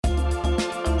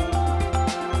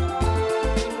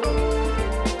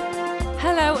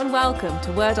and welcome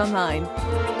to Word Online.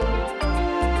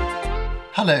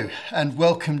 Hello and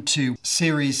welcome to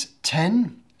Series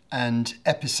 10 and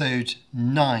Episode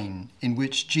 9, in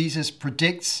which Jesus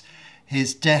predicts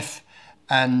his death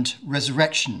and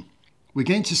resurrection. We're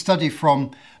going to study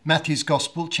from Matthew's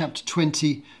Gospel, chapter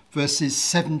 20, verses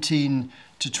 17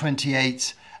 to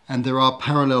 28, and there are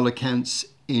parallel accounts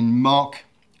in Mark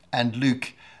and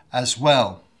Luke as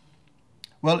well.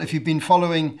 Well, if you've been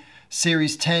following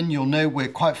Series 10, you'll know we're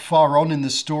quite far on in the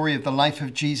story of the life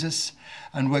of Jesus,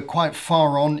 and we're quite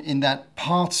far on in that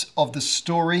part of the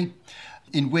story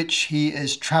in which he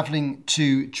is traveling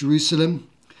to Jerusalem.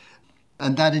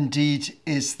 And that indeed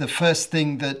is the first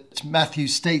thing that Matthew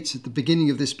states at the beginning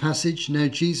of this passage. Now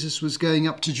Jesus was going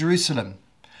up to Jerusalem.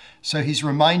 So he's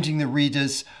reminding the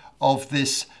readers of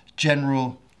this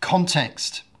general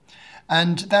context.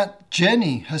 And that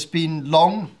journey has been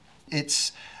long.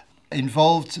 It's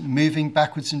involved moving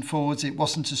backwards and forwards. It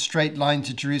wasn't a straight line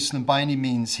to Jerusalem by any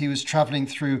means. He was traveling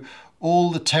through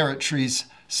all the territories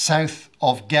south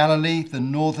of Galilee, the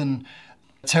northern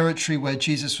territory where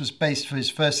Jesus was based for his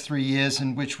first 3 years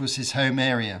and which was his home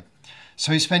area.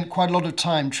 So he spent quite a lot of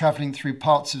time traveling through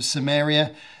parts of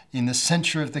Samaria in the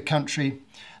center of the country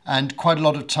and quite a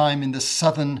lot of time in the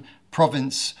southern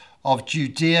province of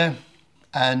Judea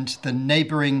and the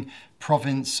neighboring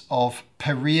province of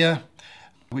Perea,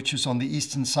 which was on the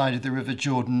eastern side of the River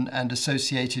Jordan and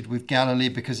associated with Galilee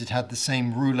because it had the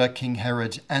same ruler, King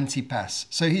Herod Antipas.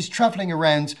 So he's traveling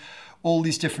around all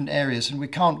these different areas, and we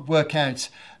can't work out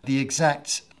the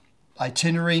exact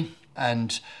itinerary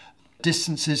and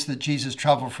distances that Jesus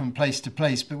traveled from place to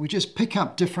place, but we just pick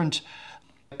up different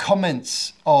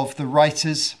comments of the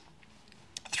writers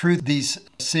through these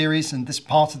series and this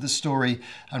part of the story,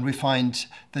 and we find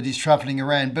that he's traveling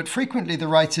around. But frequently the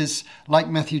writers, like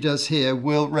Matthew does here,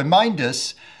 will remind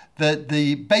us that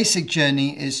the basic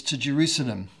journey is to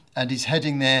Jerusalem, and he's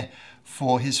heading there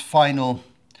for his final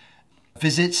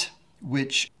visit,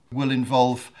 which will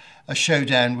involve a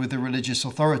showdown with the religious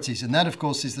authorities. And that, of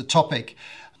course, is the topic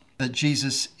that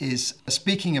Jesus is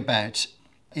speaking about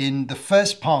in the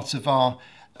first part of our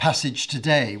passage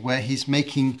today, where he's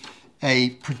making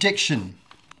a prediction,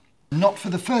 not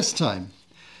for the first time,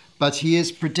 but he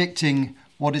is predicting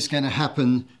what is going to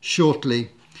happen shortly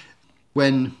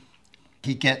when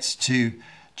he gets to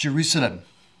Jerusalem.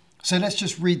 So let's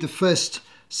just read the first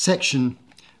section,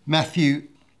 Matthew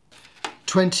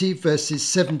 20, verses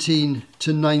 17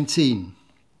 to 19.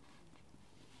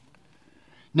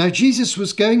 Now Jesus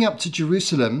was going up to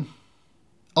Jerusalem.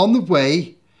 On the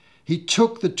way, he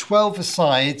took the 12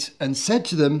 aside and said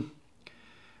to them,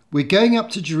 "We're going up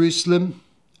to Jerusalem,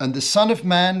 and the Son of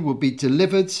Man will be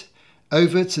delivered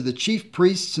over to the chief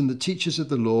priests and the teachers of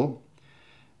the law.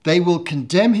 They will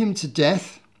condemn him to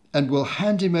death and will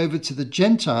hand him over to the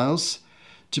Gentiles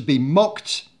to be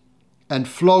mocked and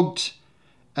flogged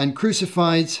and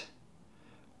crucified.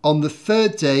 On the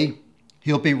third day,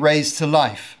 he'll be raised to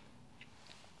life."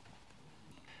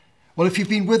 Well, if you've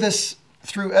been with us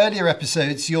through earlier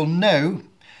episodes, you'll know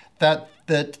that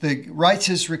the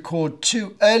writers record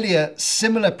two earlier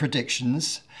similar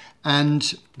predictions,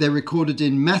 and they're recorded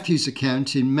in Matthew's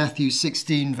account in Matthew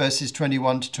 16 verses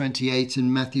 21 to 28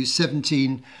 and Matthew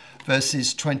 17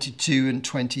 verses 22 and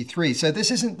 23. So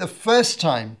this isn't the first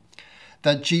time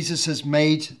that Jesus has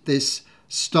made this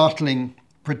startling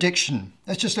prediction.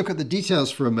 Let's just look at the details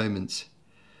for a moment.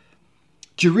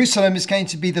 Jerusalem is going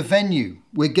to be the venue.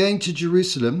 We're going to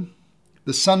Jerusalem.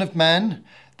 The Son of Man,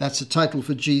 that's a title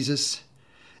for Jesus,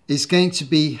 is going to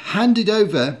be handed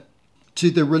over to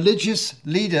the religious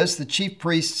leaders, the chief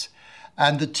priests,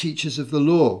 and the teachers of the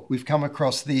law. We've come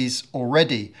across these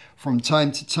already from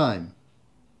time to time.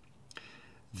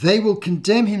 They will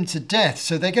condemn him to death,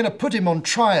 so they're going to put him on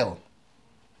trial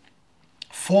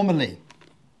formally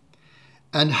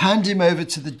and hand him over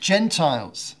to the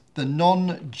Gentiles, the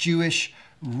non-Jewish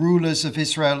rulers of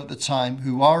Israel at the time,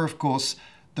 who are, of course,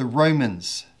 the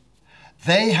Romans.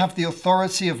 They have the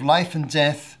authority of life and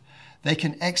death. They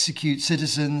can execute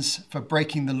citizens for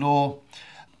breaking the law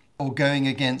or going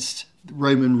against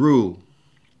Roman rule.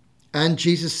 And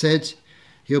Jesus said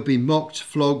he'll be mocked,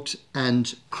 flogged,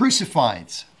 and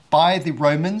crucified by the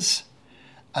Romans,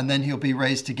 and then he'll be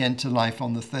raised again to life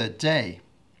on the third day.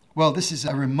 Well, this is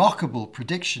a remarkable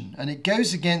prediction, and it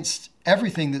goes against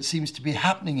everything that seems to be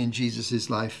happening in Jesus'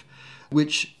 life,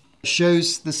 which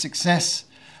shows the success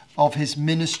of his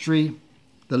ministry,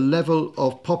 the level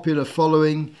of popular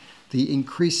following, the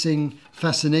increasing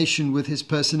fascination with his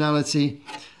personality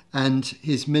and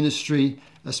his ministry,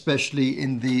 especially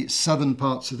in the southern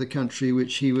parts of the country,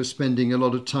 which he was spending a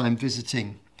lot of time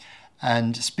visiting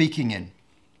and speaking in.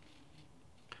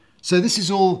 So this is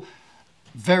all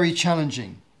very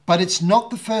challenging. But it's not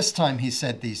the first time he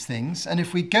said these things. And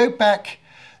if we go back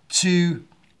to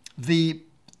the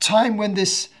time when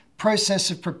this process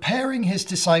of preparing his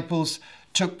disciples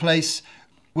took place,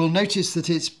 we'll notice that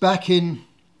it's back in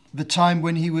the time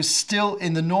when he was still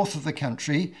in the north of the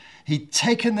country. He'd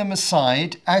taken them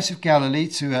aside out of Galilee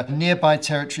to a nearby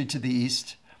territory to the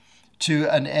east, to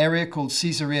an area called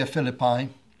Caesarea Philippi,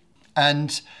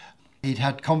 and he'd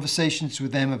had conversations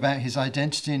with them about his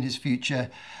identity and his future.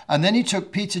 And then he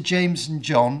took Peter, James, and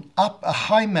John up a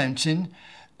high mountain,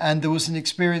 and there was an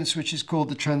experience which is called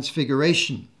the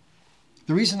Transfiguration.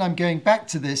 The reason I'm going back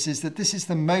to this is that this is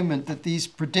the moment that these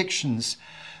predictions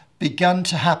begun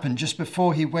to happen. Just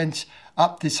before he went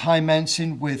up this high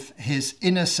mountain with his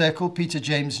inner circle, Peter,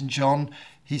 James, and John,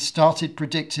 he started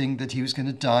predicting that he was going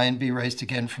to die and be raised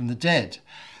again from the dead.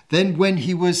 Then when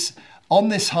he was on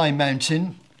this high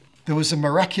mountain, there was a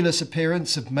miraculous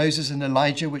appearance of Moses and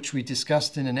Elijah, which we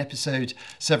discussed in an episode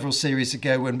several series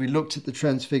ago when we looked at the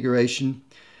Transfiguration.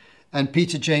 And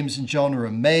Peter, James, and John are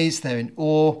amazed. They're in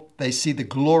awe. They see the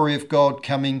glory of God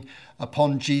coming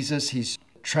upon Jesus. He's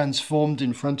transformed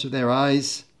in front of their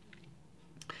eyes.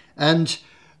 And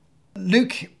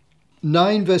Luke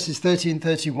 9 verses 30 and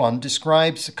 31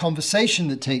 describes a conversation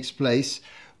that takes place,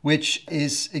 which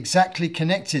is exactly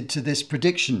connected to this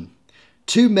prediction.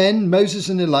 Two men, Moses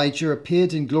and Elijah,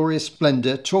 appeared in glorious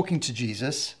splendor, talking to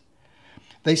Jesus.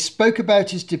 They spoke about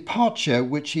his departure,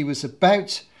 which he was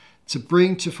about to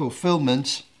bring to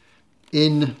fulfillment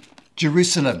in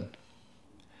Jerusalem.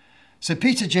 So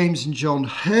Peter, James, and John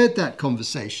heard that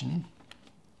conversation,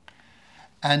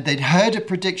 and they'd heard a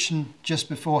prediction just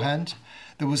beforehand.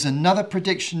 There was another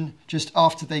prediction just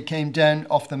after they came down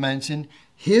off the mountain.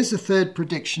 Here's a third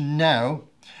prediction now,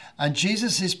 and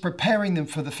Jesus is preparing them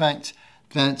for the fact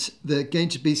that there are going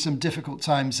to be some difficult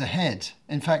times ahead.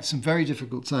 In fact, some very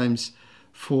difficult times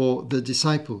for the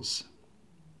disciples.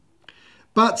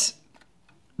 But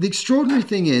the extraordinary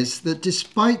thing is that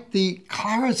despite the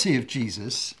clarity of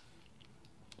Jesus,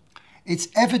 it's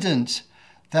evident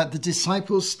that the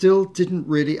disciples still didn't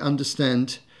really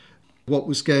understand what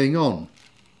was going on.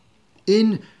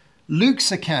 In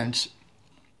Luke's account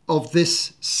of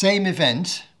this same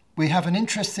event, we have an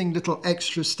interesting little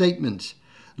extra statement.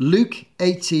 Luke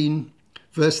 18,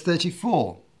 verse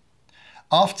 34.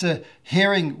 After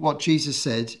hearing what Jesus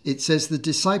said, it says the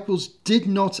disciples did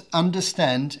not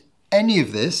understand any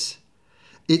of this.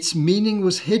 Its meaning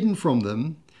was hidden from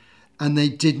them, and they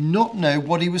did not know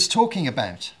what he was talking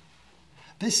about.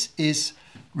 This is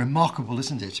remarkable,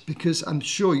 isn't it? Because I'm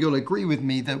sure you'll agree with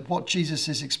me that what Jesus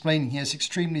is explaining here is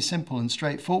extremely simple and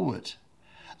straightforward.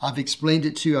 I've explained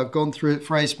it to you, I've gone through it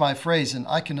phrase by phrase, and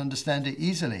I can understand it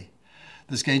easily.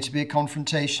 There's going to be a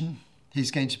confrontation.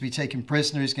 He's going to be taken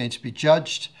prisoner. He's going to be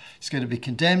judged. He's going to be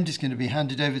condemned. He's going to be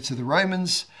handed over to the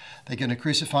Romans. They're going to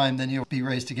crucify him. Then he'll be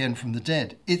raised again from the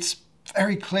dead. It's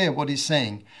very clear what he's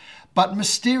saying. But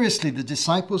mysteriously, the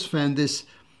disciples found this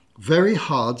very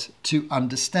hard to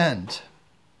understand.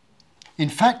 In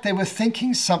fact, they were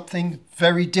thinking something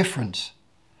very different.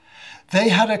 They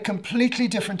had a completely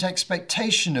different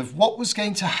expectation of what was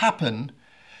going to happen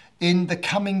in the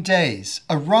coming days,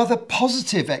 a rather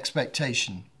positive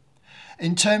expectation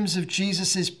in terms of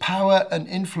Jesus' power and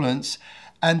influence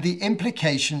and the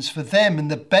implications for them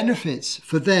and the benefits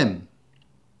for them.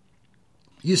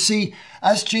 You see,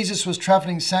 as Jesus was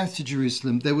traveling south to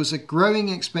Jerusalem, there was a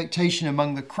growing expectation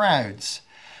among the crowds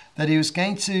that he was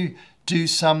going to do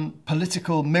some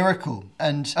political miracle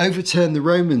and overturn the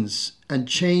Romans and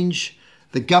change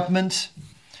the government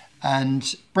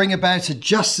and bring about a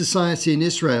just society in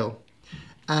Israel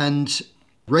and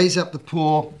raise up the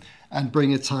poor and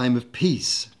bring a time of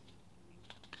peace.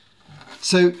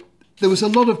 So there was a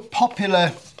lot of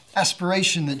popular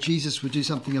aspiration that Jesus would do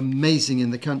something amazing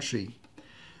in the country.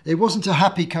 It wasn't a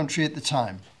happy country at the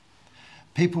time.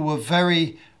 People were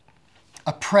very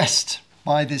oppressed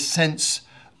by this sense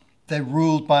they're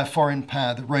ruled by a foreign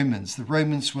power, the Romans. The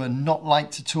Romans were not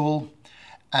liked at all,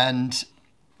 and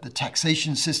the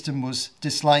taxation system was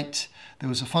disliked. There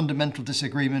was a fundamental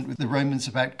disagreement with the Romans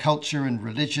about culture and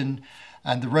religion,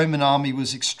 and the Roman army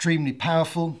was extremely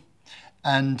powerful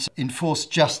and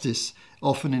enforced justice,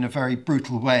 often in a very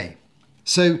brutal way.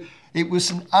 So it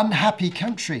was an unhappy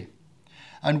country.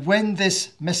 And when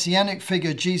this messianic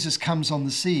figure, Jesus, comes on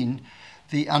the scene,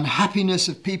 the unhappiness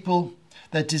of people,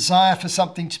 their desire for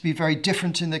something to be very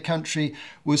different in the country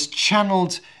was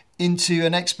channeled into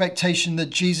an expectation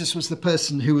that Jesus was the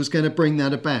person who was going to bring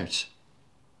that about.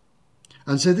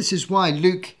 And so this is why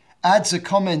Luke adds a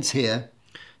comment here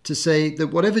to say that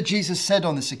whatever Jesus said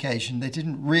on this occasion, they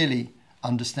didn't really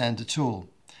understand at all.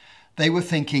 They were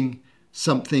thinking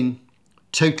something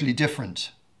totally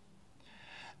different.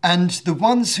 And the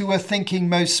ones who were thinking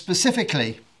most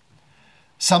specifically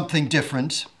something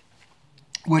different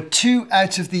were two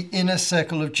out of the inner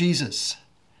circle of Jesus.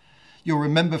 You'll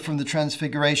remember from the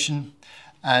Transfiguration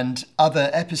and other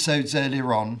episodes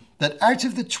earlier on that out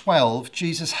of the 12,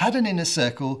 Jesus had an inner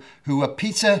circle who were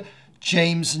Peter,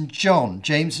 James and John.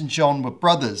 James and John were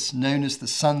brothers, known as the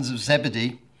sons of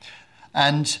Zebedee.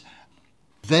 And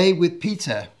they, with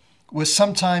Peter, were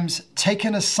sometimes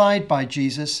taken aside by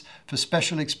Jesus for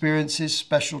special experiences,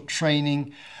 special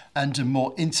training, and a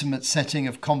more intimate setting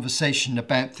of conversation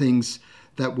about things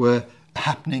that were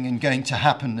happening and going to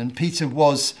happen. And Peter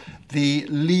was the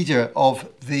leader of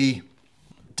the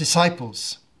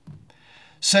disciples.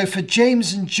 So for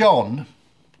James and John,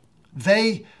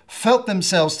 they felt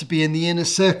themselves to be in the inner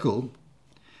circle,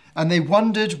 and they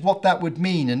wondered what that would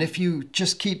mean. And if you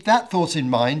just keep that thought in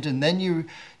mind, and then you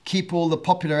keep all the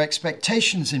popular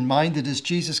expectations in mind that as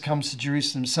Jesus comes to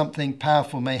Jerusalem, something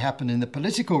powerful may happen in the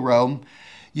political realm,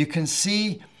 you can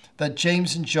see that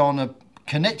James and John are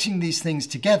connecting these things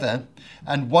together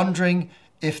and wondering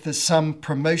if there's some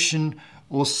promotion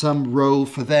or some role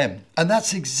for them. And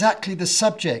that's exactly the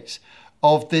subject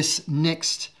of this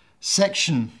next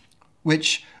section,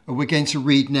 which we're going to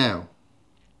read now.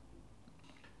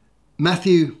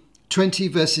 Matthew 20,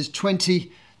 verses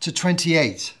 20 to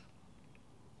 28.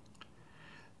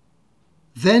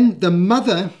 Then the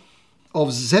mother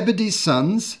of Zebedee's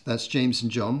sons, that's James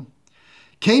and John,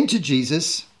 came to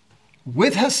Jesus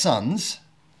with her sons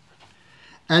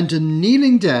and,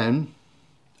 kneeling down,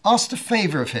 asked a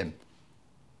favour of him.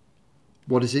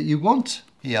 "What is it you want?"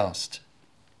 he asked.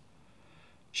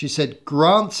 She said,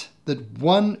 "Grant that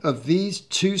one of these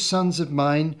two sons of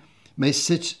mine may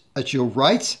sit at your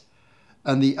right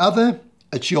and the other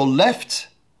at your left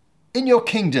in your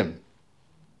kingdom."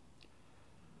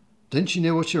 "Don't you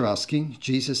know what you're asking?"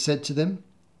 Jesus said to them.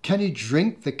 "Can you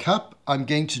drink the cup I'm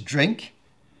going to drink?"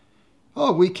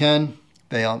 "Oh, we can,"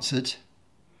 they answered.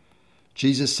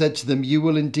 Jesus said to them, "You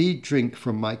will indeed drink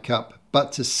from my cup,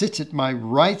 but to sit at my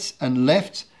right and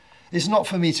left is not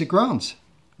for me to grant.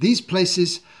 These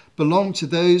places belong to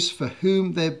those for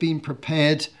whom they have been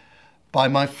prepared by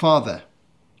my Father."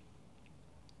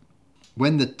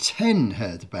 When the 10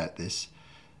 heard about this,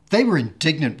 they were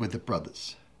indignant with the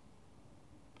brothers.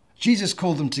 Jesus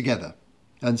called them together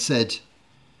and said,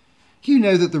 "You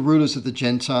know that the rulers of the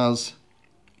Gentiles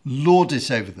lord it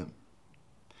over them.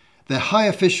 Their high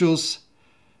officials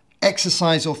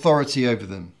exercise authority over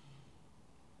them.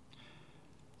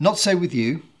 Not so with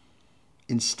you.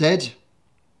 Instead,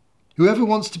 whoever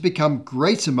wants to become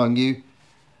great among you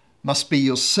must be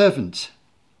your servant,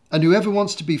 and whoever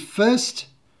wants to be first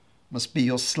must be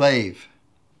your slave.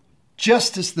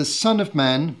 Just as the Son of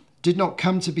Man did not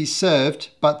come to be served,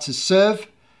 but to serve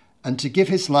and to give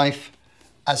his life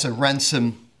as a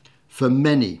ransom for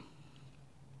many."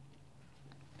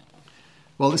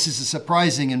 Well, this is a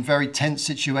surprising and very tense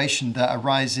situation that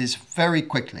arises very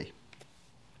quickly.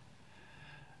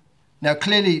 Now,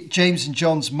 clearly, James and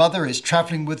John's mother is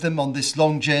travelling with them on this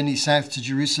long journey south to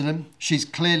Jerusalem. She's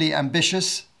clearly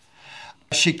ambitious.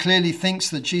 She clearly thinks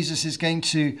that Jesus is going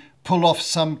to pull off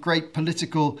some great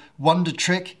political wonder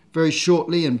trick very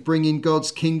shortly and bring in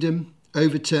God's kingdom,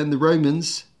 overturn the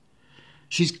Romans.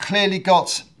 She's clearly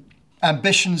got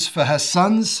ambitions for her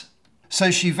sons.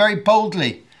 So she very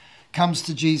boldly comes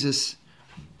to Jesus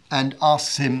and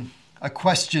asks him a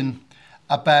question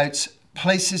about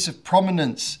places of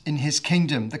prominence in his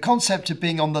kingdom. The concept of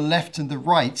being on the left and the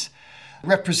right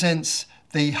represents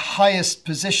the highest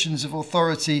positions of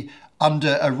authority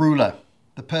under a ruler.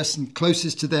 The person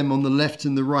closest to them on the left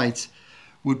and the right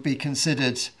would be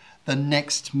considered the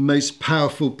next most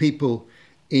powerful people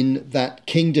in that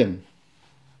kingdom.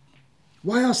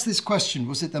 Why ask this question?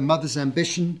 Was it the mother's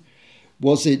ambition?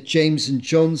 Was it James and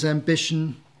John's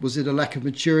ambition? Was it a lack of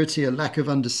maturity, a lack of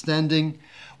understanding?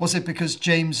 Was it because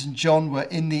James and John were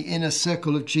in the inner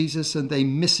circle of Jesus and they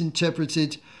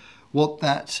misinterpreted what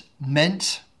that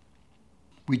meant?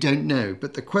 We don't know,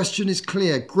 but the question is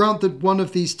clear. Grant that one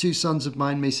of these two sons of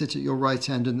mine may sit at your right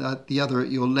hand and the other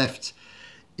at your left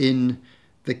in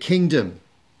the kingdom.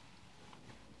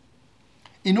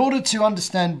 In order to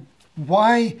understand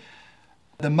why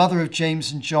the mother of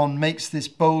James and John makes this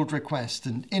bold request,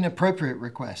 an inappropriate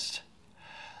request,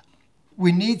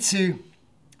 we need to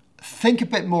think a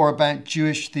bit more about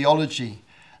Jewish theology,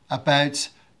 about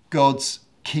God's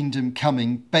kingdom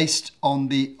coming based on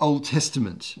the Old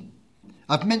Testament.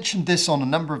 I've mentioned this on a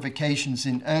number of occasions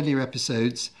in earlier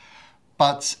episodes,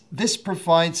 but this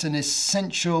provides an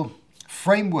essential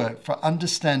framework for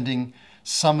understanding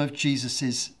some of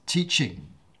Jesus's teaching.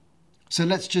 So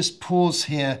let's just pause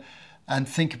here and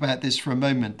think about this for a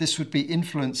moment. This would be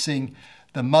influencing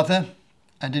the mother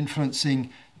and influencing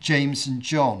James and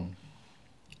John.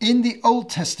 In the Old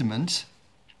Testament,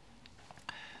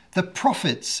 the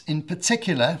prophets in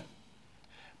particular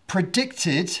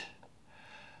predicted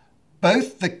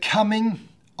both the coming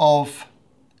of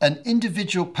an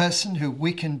individual person who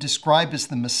we can describe as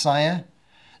the Messiah,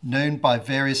 known by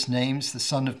various names, the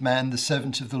Son of Man, the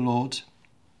Servant of the Lord.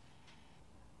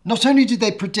 Not only did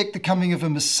they predict the coming of a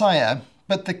Messiah,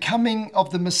 but the coming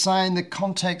of the Messiah in the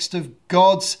context of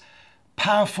God's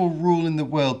powerful rule in the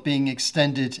world being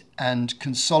extended and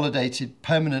consolidated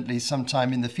permanently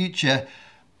sometime in the future,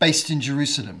 based in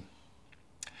Jerusalem.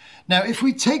 Now, if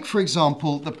we take, for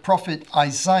example, the prophet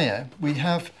Isaiah, we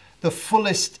have the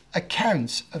fullest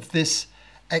account of this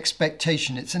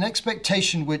expectation. It's an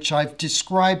expectation which I've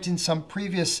described in some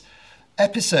previous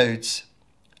episodes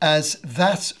as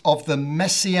that of the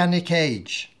Messianic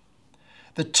age,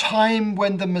 the time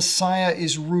when the Messiah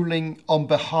is ruling on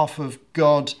behalf of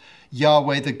God,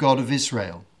 Yahweh, the God of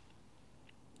Israel.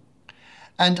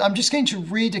 And I'm just going to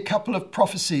read a couple of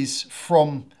prophecies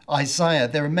from Isaiah.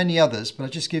 There are many others, but I'll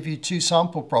just give you two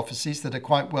sample prophecies that are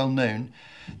quite well known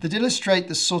that illustrate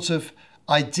the sort of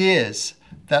ideas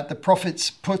that the prophets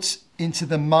put into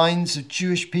the minds of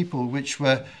Jewish people which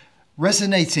were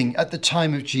resonating at the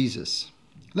time of Jesus.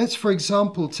 Let's, for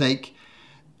example, take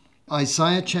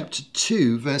Isaiah chapter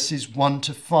 2, verses 1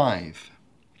 to 5.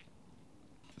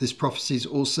 This prophecy is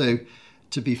also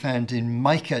to be found in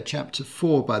Micah chapter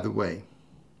 4, by the way.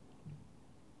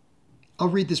 I'll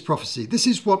read this prophecy. This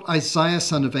is what Isaiah,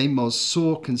 son of Amos,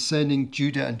 saw concerning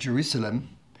Judah and Jerusalem.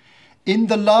 In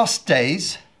the last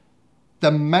days,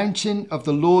 the mountain of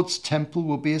the Lord's temple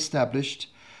will be established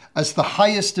as the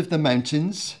highest of the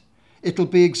mountains. It will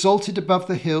be exalted above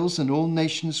the hills, and all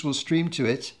nations will stream to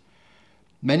it.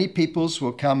 Many peoples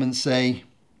will come and say,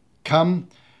 "Come,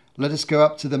 let us go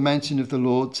up to the mountain of the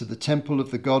Lord, to the temple of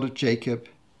the God of Jacob.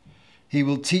 He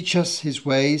will teach us his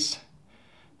ways,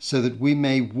 so that we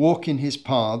may walk in his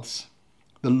paths.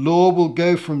 The law will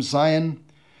go from Zion,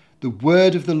 the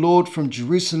word of the Lord from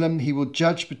Jerusalem. He will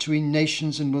judge between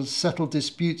nations and will settle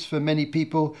disputes for many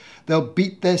people. They'll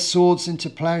beat their swords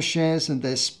into plowshares and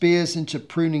their spears into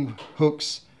pruning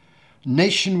hooks.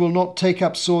 Nation will not take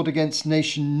up sword against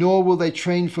nation, nor will they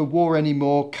train for war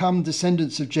anymore. Come,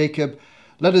 descendants of Jacob,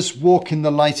 let us walk in the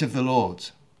light of the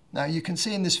Lord." Now you can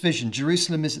see in this vision,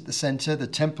 Jerusalem is at the center. The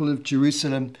temple of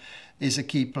Jerusalem is a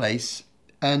key place.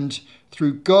 And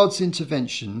through God's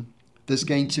intervention, there's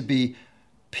going to be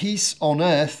peace on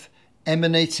earth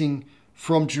emanating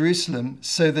from Jerusalem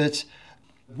so that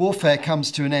warfare comes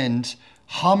to an end,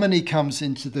 harmony comes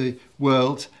into the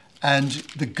world, and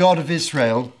the God of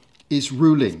Israel is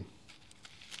ruling.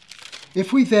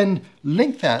 If we then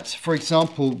link that, for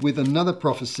example, with another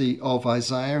prophecy of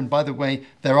Isaiah, and by the way,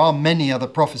 there are many other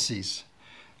prophecies.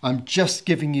 I'm just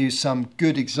giving you some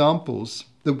good examples.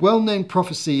 The well-known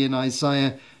prophecy in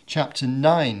Isaiah chapter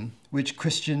 9, which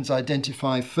Christians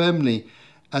identify firmly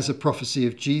as a prophecy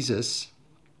of Jesus.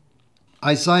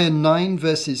 Isaiah 9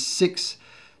 verses 6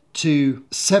 to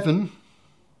 7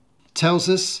 tells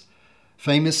us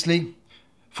famously,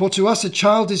 "For to us a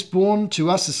child is born,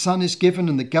 to us a son is given,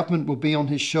 and the government will be on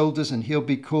his shoulders, and he'll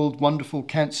be called Wonderful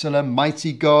Counselor,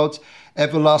 Mighty God,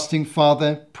 Everlasting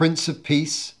Father, Prince of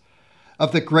Peace.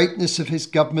 Of the greatness of his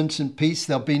government and peace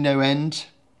there'll be no end.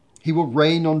 He will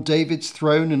reign on David's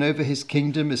throne and over his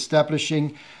kingdom,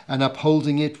 establishing and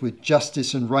upholding it with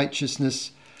justice and righteousness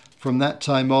from that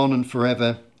time on and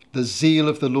forever. The zeal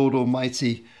of the Lord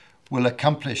Almighty will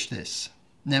accomplish this."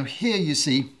 Now here you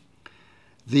see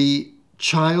the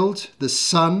child, the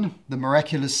son, the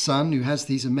miraculous son who has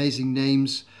these amazing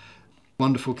names,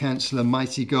 Wonderful Counselor,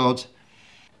 Mighty God.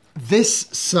 This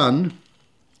son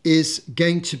is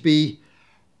going to be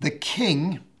the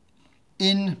king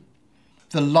in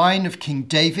the line of King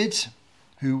David,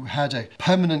 who had a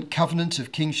permanent covenant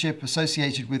of kingship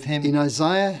associated with him. In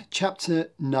Isaiah chapter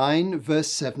 9,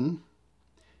 verse 7,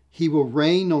 "He will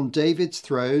reign on David's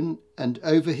throne and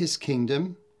over his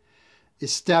kingdom,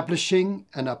 establishing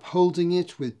and upholding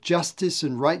it with justice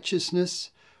and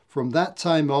righteousness from that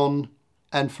time on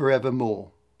and forevermore."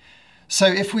 So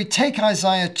if we take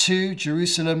Isaiah 2,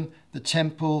 Jerusalem, the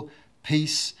temple,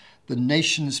 peace, the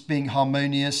nations being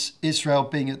harmonious, Israel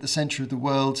being at the center of the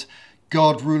world,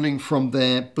 God ruling from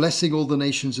there, blessing all the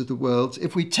nations of the world.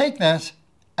 If we take that,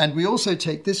 and we also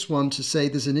take this one to say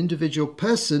there's an individual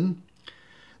person,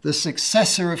 the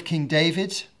successor of King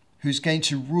David, who's going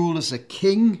to rule as a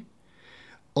king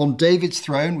on David's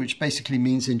throne, which basically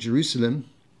means in Jerusalem.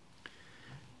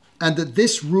 and that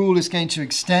this rule is going to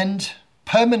extend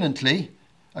permanently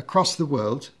across the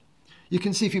world. You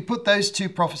can see if you put those two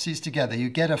prophecies together, you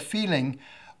get a feeling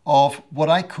of what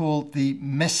I call the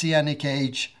Messianic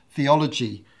age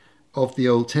theology of the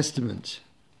Old Testament.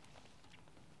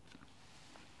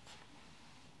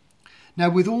 Now,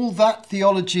 with all that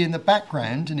theology in the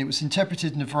background, and it was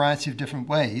interpreted in a variety of different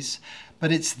ways,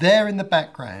 but it's there in the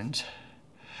background,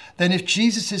 then if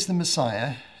Jesus is the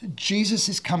Messiah, Jesus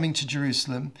is coming to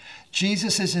Jerusalem,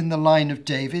 Jesus is in the line of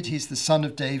David, he's the son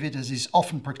of David, as he's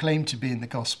often proclaimed to be in the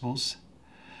Gospels,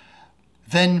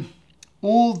 then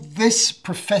all this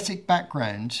prophetic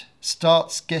background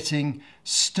starts getting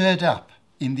stirred up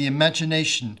in the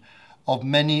imagination of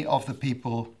many of the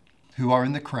people who are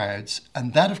in the crowds,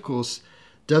 and that, of course,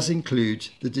 does include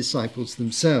the disciples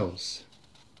themselves.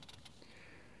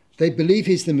 They believe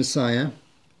he's the Messiah.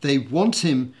 They want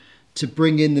him to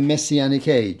bring in the Messianic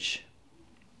age.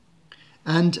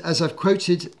 And as I've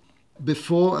quoted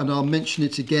before, and I'll mention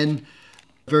it again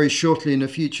very shortly in a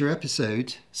future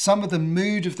episode, some of the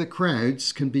mood of the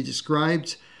crowds can be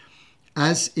described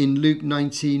as in Luke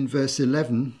 19, verse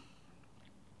 11.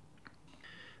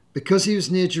 Because he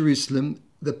was near Jerusalem,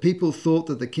 the people thought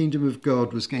that the kingdom of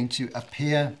God was going to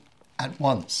appear at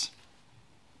once.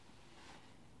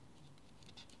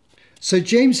 So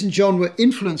James and John were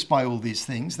influenced by all these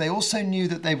things. They also knew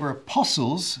that they were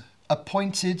apostles,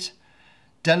 appointed,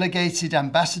 delegated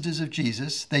ambassadors of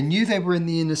Jesus. They knew they were in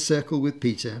the inner circle with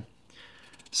Peter.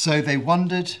 So they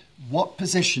wondered what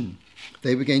position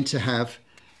they were going to have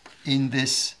in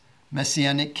this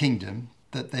messianic kingdom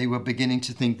that they were beginning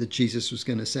to think that Jesus was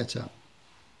going to set up.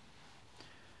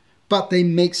 But they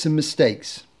make some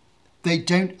mistakes. They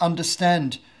don't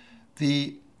understand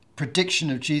the prediction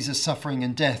of Jesus' suffering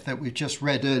and death that we've just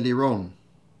read earlier on.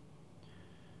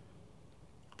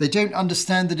 They don't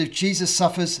understand that if Jesus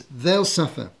suffers, they'll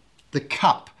suffer. The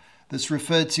cup that's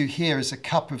referred to here is a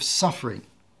cup of suffering.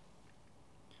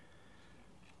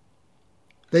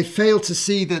 They fail to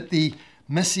see that the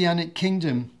messianic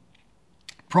kingdom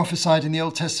prophesied in the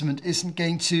Old Testament isn't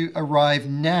going to arrive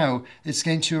now. It's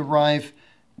going to arrive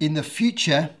in the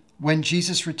future when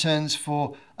Jesus returns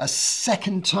for a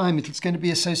second time. It's going to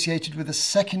be associated with a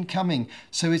second coming.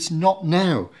 So it's not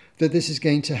now that this is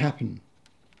going to happen.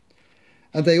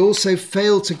 And they also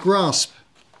fail to grasp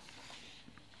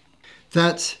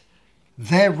that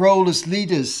their role as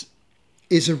leaders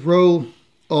is a role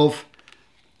of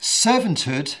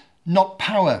servanthood, not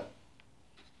power.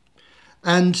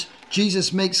 And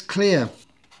Jesus makes clear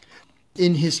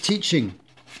in his teaching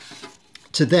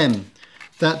to them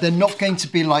that they're not going to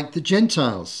be like the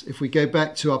Gentiles. If we go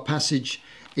back to our passage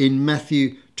in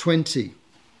Matthew 20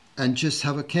 and just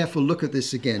have a careful look at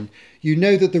this again, you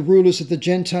know that the rulers of the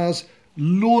Gentiles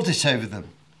lord it over them,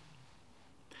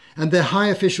 and their high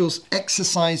officials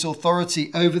exercise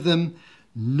authority over them.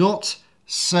 Not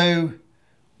so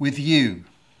with you.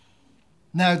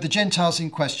 Now, the Gentiles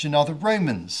in question are the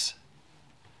Romans.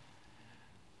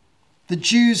 The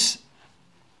Jews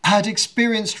had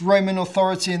experienced Roman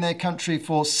authority in their country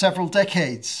for several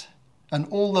decades and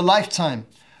all the lifetime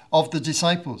of the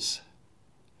disciples.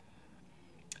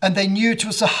 And they knew it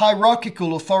was a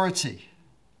hierarchical authority.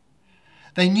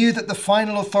 They knew that the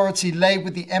final authority lay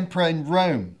with the emperor in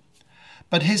Rome,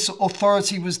 but his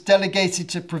authority was delegated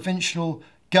to provincial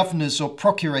governors or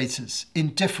procurators in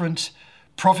different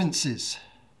provinces.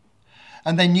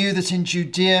 And they knew that in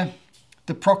Judea,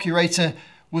 the procurator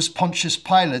was Pontius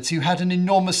Pilate, who had an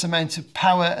enormous amount of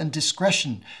power and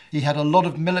discretion. He had a lot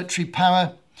of military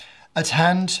power at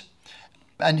hand,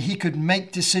 and he could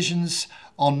make decisions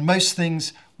on most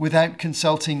things without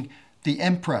consulting the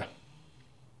emperor.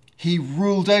 He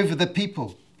ruled over the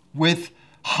people with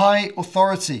high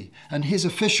authority, and his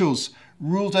officials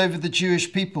ruled over the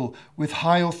Jewish people with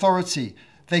high authority.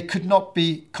 They could not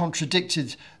be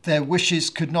contradicted. Their wishes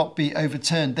could not be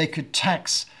overturned. They could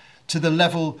tax to the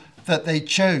level that they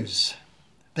chose.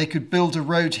 They could build a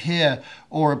road here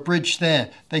or a bridge there.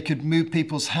 They could move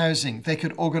people's housing. They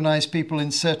could organize people in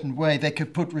a certain way. They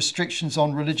could put restrictions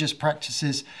on religious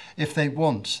practices if they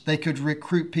want. They could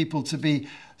recruit people to be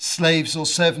slaves or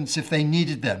servants if they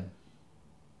needed them.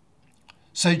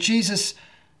 So Jesus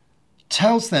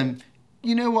tells them,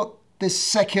 you know what this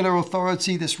secular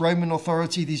authority, this Roman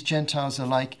authority, these Gentiles are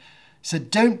like? He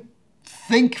said, don't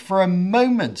think for a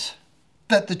moment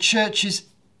that the church is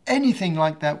anything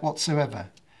like that whatsoever.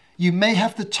 You may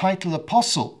have the title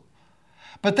apostle,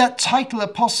 but that title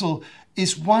apostle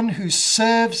is one who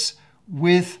serves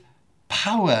with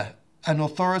power and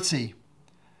authority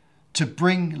to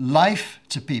bring life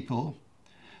to people,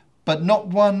 but not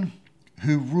one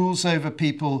who rules over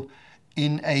people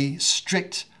in a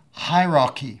strict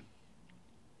hierarchy.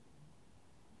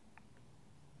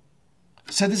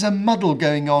 So there's a muddle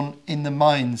going on in the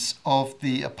minds of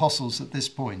the apostles at this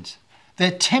point.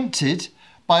 They're tempted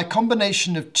by a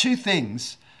combination of two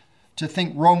things to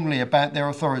think wrongly about their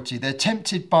authority. They're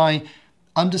tempted by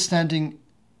understanding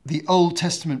the Old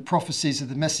Testament prophecies of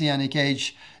the Messianic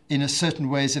age in a certain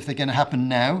way as if they're going to happen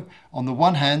now. On the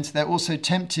one hand, they're also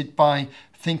tempted by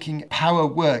thinking power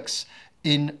works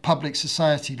in public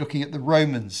society, looking at the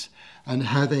Romans and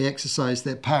how they exercise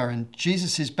their power. And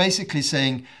Jesus is basically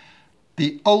saying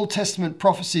the Old Testament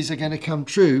prophecies are going to come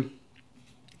true,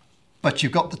 but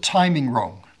you've got the timing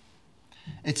wrong.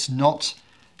 It's not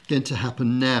going to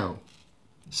happen now.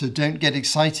 So don't get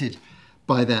excited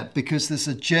by that, because there's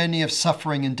a journey of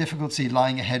suffering and difficulty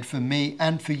lying ahead for me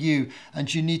and for you,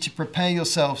 and you need to prepare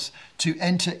yourselves to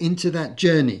enter into that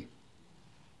journey.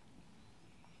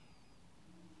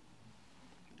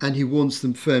 And he warns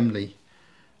them firmly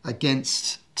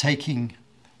against taking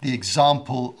the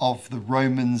example of the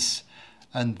Romans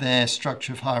and their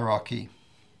structure of hierarchy.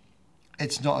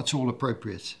 It's not at all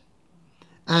appropriate.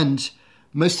 And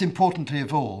most importantly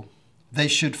of all, they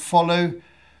should follow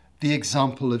the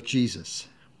example of Jesus.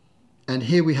 And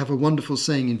here we have a wonderful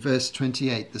saying in verse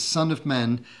 28, the Son of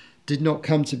Man did not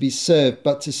come to be served,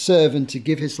 but to serve and to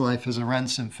give his life as a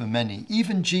ransom for many.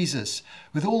 Even Jesus,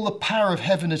 with all the power of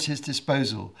heaven at his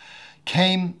disposal,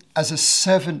 came as a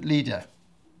servant leader.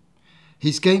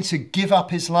 He's going to give up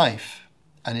his life,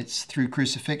 and it's through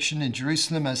crucifixion in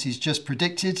Jerusalem, as he's just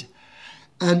predicted,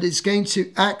 and it's going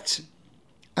to act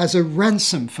as a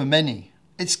ransom for many.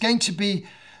 It's going to be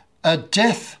a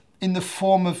death in the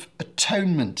form of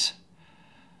atonement.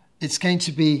 It's going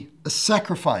to be a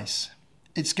sacrifice.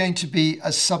 It's going to be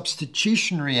a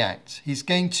substitutionary act. He's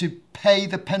going to pay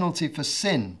the penalty for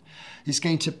sin. He's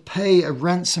going to pay a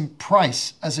ransom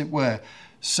price, as it were,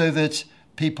 so that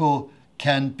people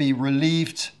can be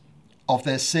relieved of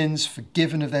their sins,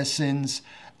 forgiven of their sins,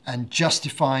 and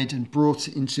justified and brought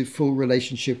into full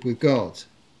relationship with God.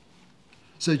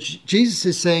 So Jesus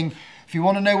is saying, if you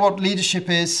want to know what leadership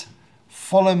is,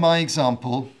 follow my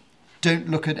example. Don't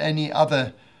look at any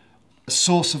other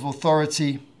source of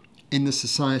authority in the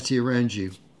society around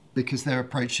you, because they're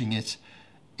approaching it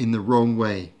in the wrong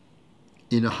way,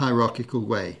 in a hierarchical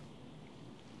way.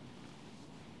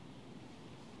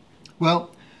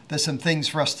 Well, there's some things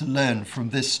for us to learn from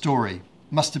this story.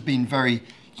 Must have been very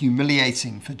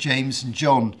humiliating for James and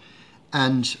John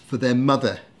and for their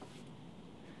mother.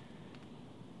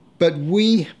 But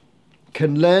we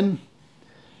can learn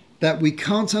that we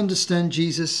can't understand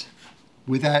Jesus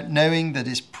without knowing that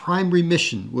his primary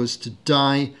mission was to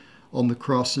die on the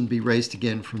cross and be raised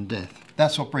again from death.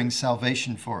 That's what brings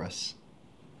salvation for us.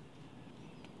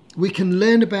 We can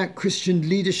learn about Christian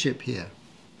leadership here.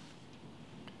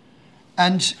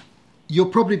 And you'll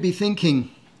probably be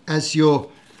thinking, as you're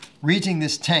reading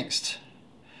this text,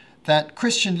 that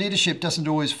Christian leadership doesn't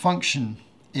always function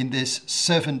in this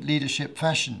servant leadership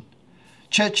fashion.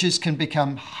 Churches can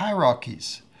become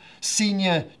hierarchies.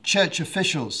 Senior church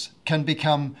officials can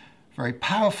become very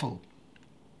powerful.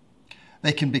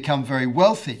 They can become very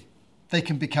wealthy. They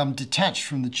can become detached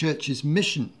from the church's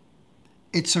mission.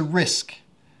 It's a risk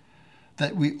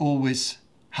that we always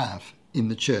have in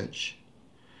the church.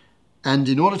 And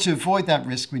in order to avoid that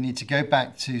risk, we need to go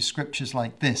back to scriptures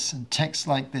like this and texts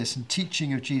like this and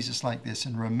teaching of Jesus like this,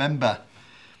 and remember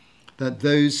that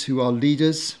those who are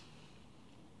leaders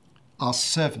are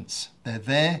servants. They're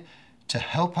there to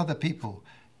help other people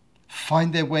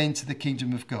find their way into the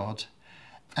kingdom of God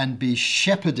and be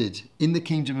shepherded in the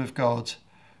kingdom of God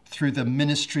through the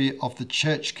ministry of the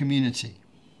church community.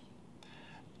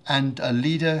 And a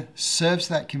leader serves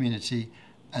that community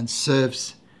and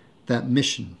serves that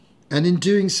mission. And in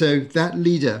doing so, that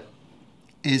leader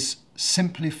is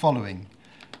simply following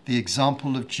the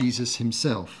example of Jesus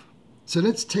himself. So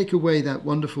let's take away that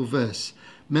wonderful verse,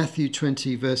 Matthew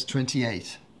 20, verse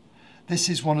 28. This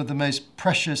is one of the most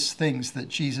precious things that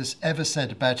Jesus ever said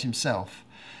about himself.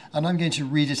 And I'm going to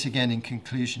read it again in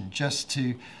conclusion, just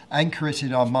to anchor it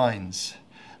in our minds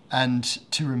and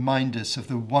to remind us of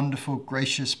the wonderful,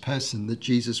 gracious person that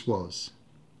Jesus was.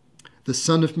 The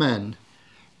Son of Man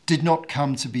did not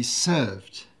come to be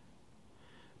served,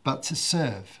 but to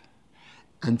serve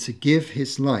and to give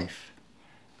his life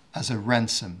as a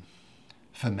ransom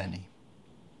for many.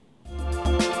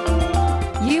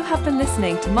 You have been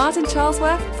listening to Martin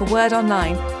Charlesworth for Word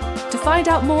Online. To find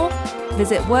out more,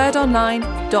 visit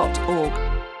wordonline.org.